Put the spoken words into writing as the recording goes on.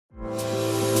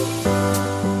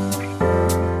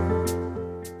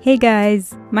Hey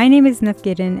guys, my name is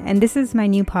Nafkiran and this is my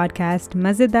new podcast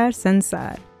Mazedaar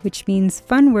Sansaar, which means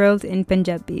fun world in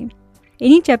Punjabi.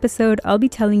 In each episode, I'll be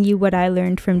telling you what I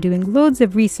learned from doing loads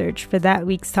of research for that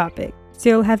week's topic. So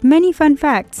you'll have many fun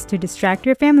facts to distract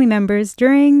your family members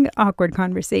during awkward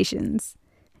conversations.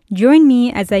 Join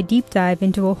me as I deep dive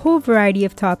into a whole variety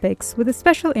of topics with a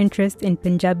special interest in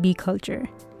Punjabi culture.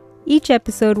 Each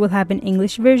episode will have an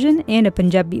English version and a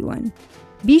Punjabi one.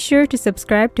 Be sure to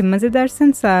subscribe to Mazedaar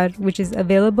Sansaar, which is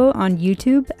available on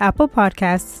YouTube, Apple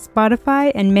Podcasts,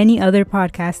 Spotify, and many other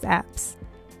podcast apps.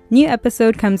 New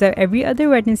episode comes out every other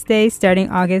Wednesday starting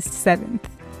August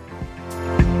 7th.